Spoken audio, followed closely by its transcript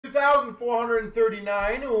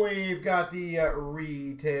2,439. We've got the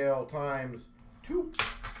retail times 2.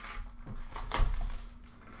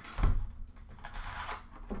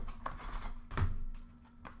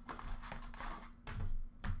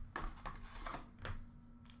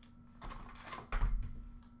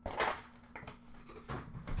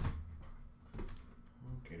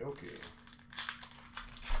 Okay.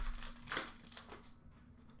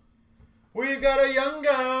 We've got a Young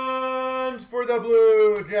Guns for the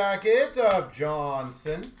Blue Jackets of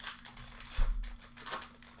Johnson.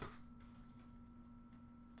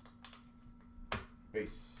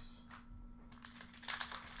 Base.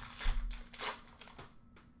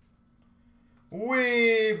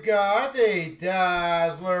 We've got a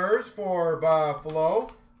Dazzlers for Buffalo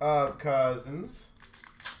of Cousins.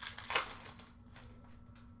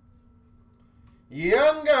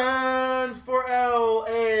 Young Guns for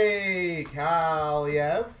L.A.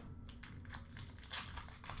 Kaliev.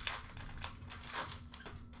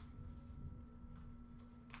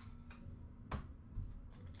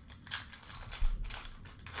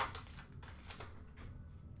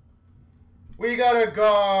 We got a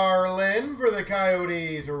Garland for the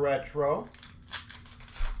Coyotes Retro.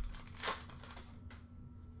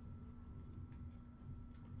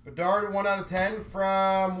 Bedard 1 out of 10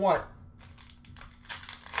 from what?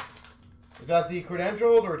 Is that the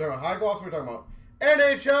credentials, or we're talking about high gloss? We're talking about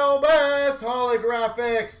NHL Best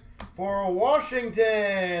Holographics for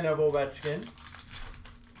Washington of Ovechkin.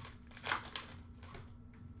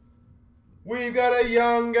 We've got a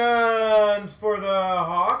Young Guns for the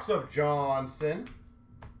Hawks of Johnson.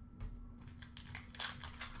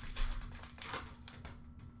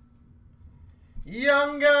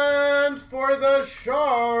 Young Guns for the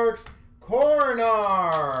Sharks,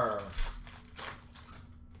 Corner.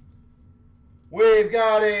 We've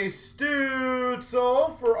got a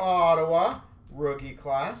Stützle for Ottawa, rookie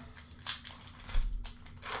class.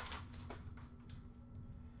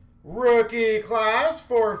 Rookie class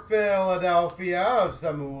for Philadelphia of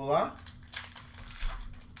Zamula.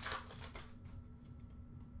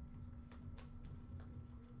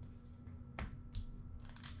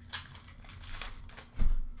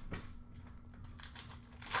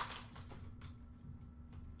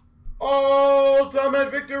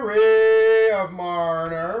 Ultimate Victory of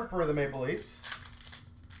Marner for the Maple Leafs.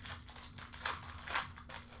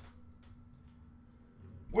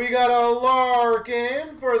 We got a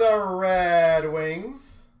Larkin for the Red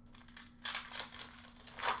Wings.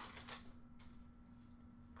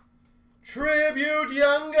 Tribute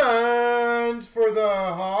Young Guns for the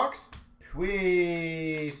Hawks,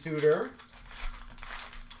 Suter.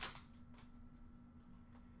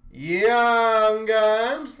 Young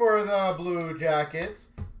Guns for the Blue Jackets,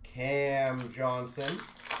 Cam Johnson.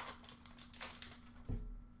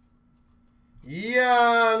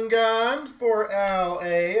 Young Guns for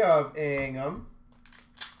LA of Ingham.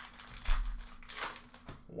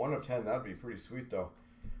 1 of 10, that'd be pretty sweet though.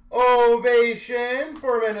 Ovation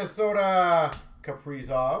for Minnesota,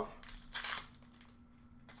 Kaprizov.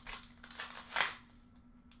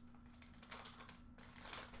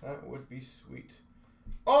 That would be sweet.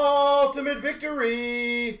 Ultimate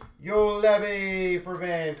Victory, Juolevi for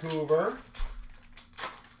Vancouver.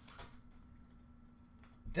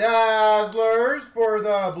 Dazzlers for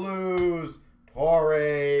the Blues,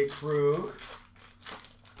 Torrey Krug.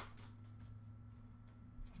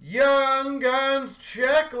 Young Guns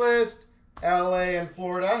Checklist, LA and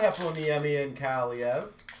Florida, Heponiemi and Kaliev.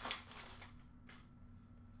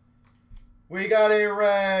 We got a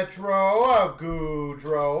retro of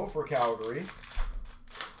Goudreau for Calgary.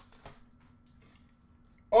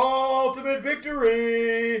 Ultimate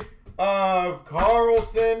Victory of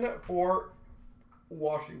Carlson for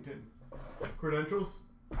Washington. Credentials?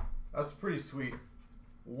 That's pretty sweet.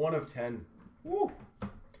 1 of 10. Woo.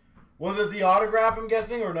 Was it the autograph, I'm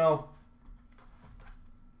guessing, or no?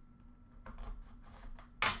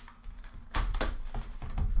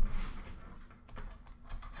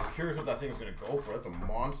 I'm curious what that thing is going to go for. That's a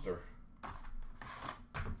monster.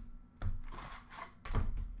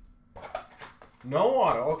 No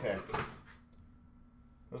auto, okay. I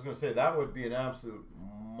was going to say, that would be an absolute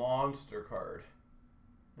monster card.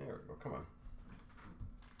 There we go, come on.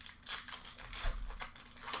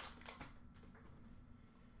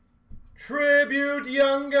 Tribute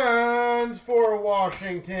Young Guns for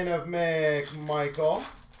Washington of McMichael.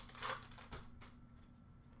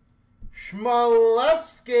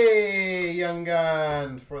 Schmalewski Young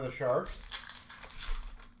Guns for the Sharks.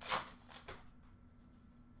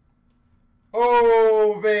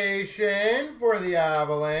 Ovation for the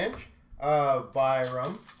Avalanche of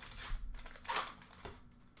Byram.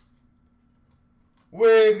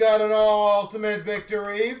 We've got an ultimate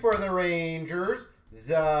victory for the Rangers,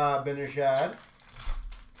 Zibanejad.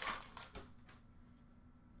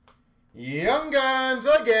 Young Guns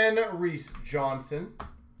again, Reese Johnson.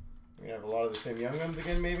 We have a lot of the same Young Guns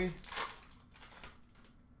again, maybe.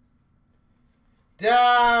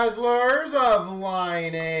 Dazzlers of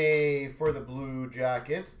Line A for the Blue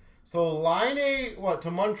Jackets. So Line A, what,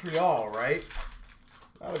 to Montreal, right?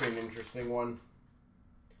 That'll be an interesting one.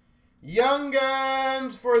 Young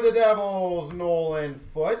Guns for the Devils, Nolan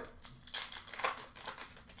Foote.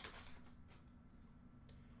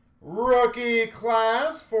 Rookie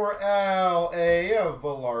class for LA of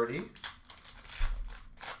Velarde.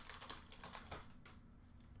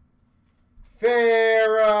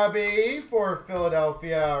 Farabee for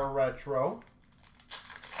Philadelphia Retro.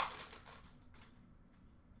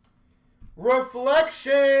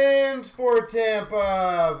 Reflections for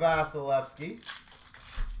Tampa, Vasilevsky.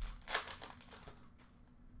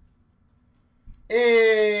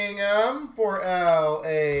 Ingham for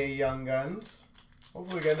LA Young Guns.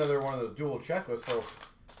 Hopefully we get another one of those dual checklists so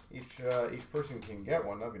each person can get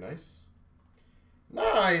one. That'd be nice.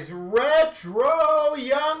 Nice retro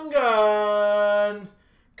Young Guns,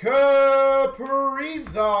 Kaprizov.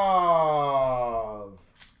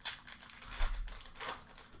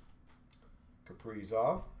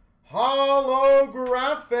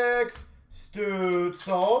 Holographics,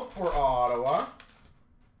 Stützle for Ottawa.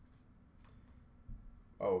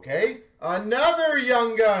 Okay, another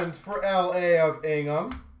Young Guns for LA of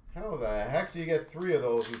Ingham. How the heck do you get 3 of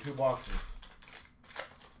those in 2 boxes?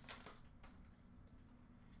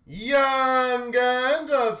 Young Guns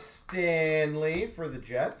of Stanley for the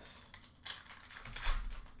Jets.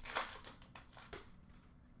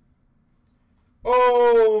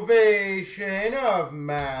 Ovation of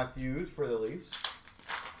Matthews for the Leafs.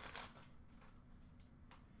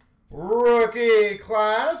 Rookie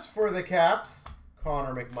class for the Caps,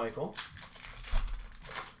 Connor McMichael.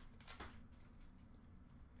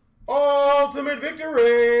 Ultimate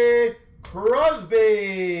victory,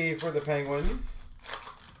 Crosby for the Penguins.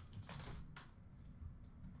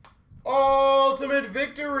 Ultimate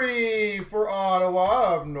victory for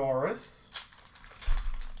Ottawa of Norris.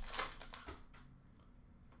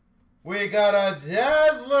 We got a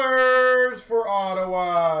Dazzlers for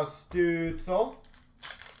Ottawa, Stützle.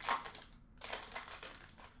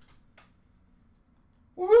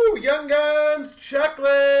 Woohoo! Young Guns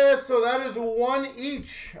checklist. So that is 1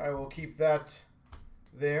 each. I will keep that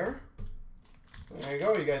there. There you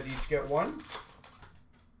go. You guys each get 1.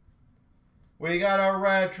 We got a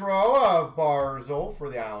retro of Barzal for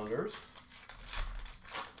the Islanders.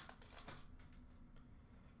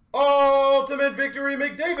 Ultimate victory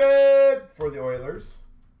McDavid for the Oilers.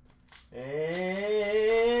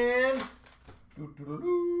 And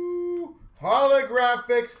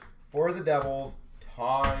holographics for the Devils,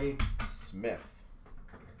 Ty Smith.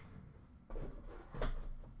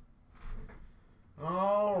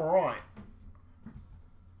 All right.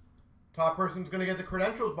 Top person's going to get the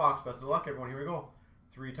credentials box. Best of luck, everyone. Here we go.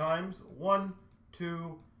 3 times. 1,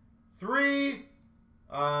 2, 3.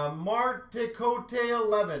 Marticote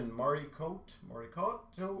 11. Marticote.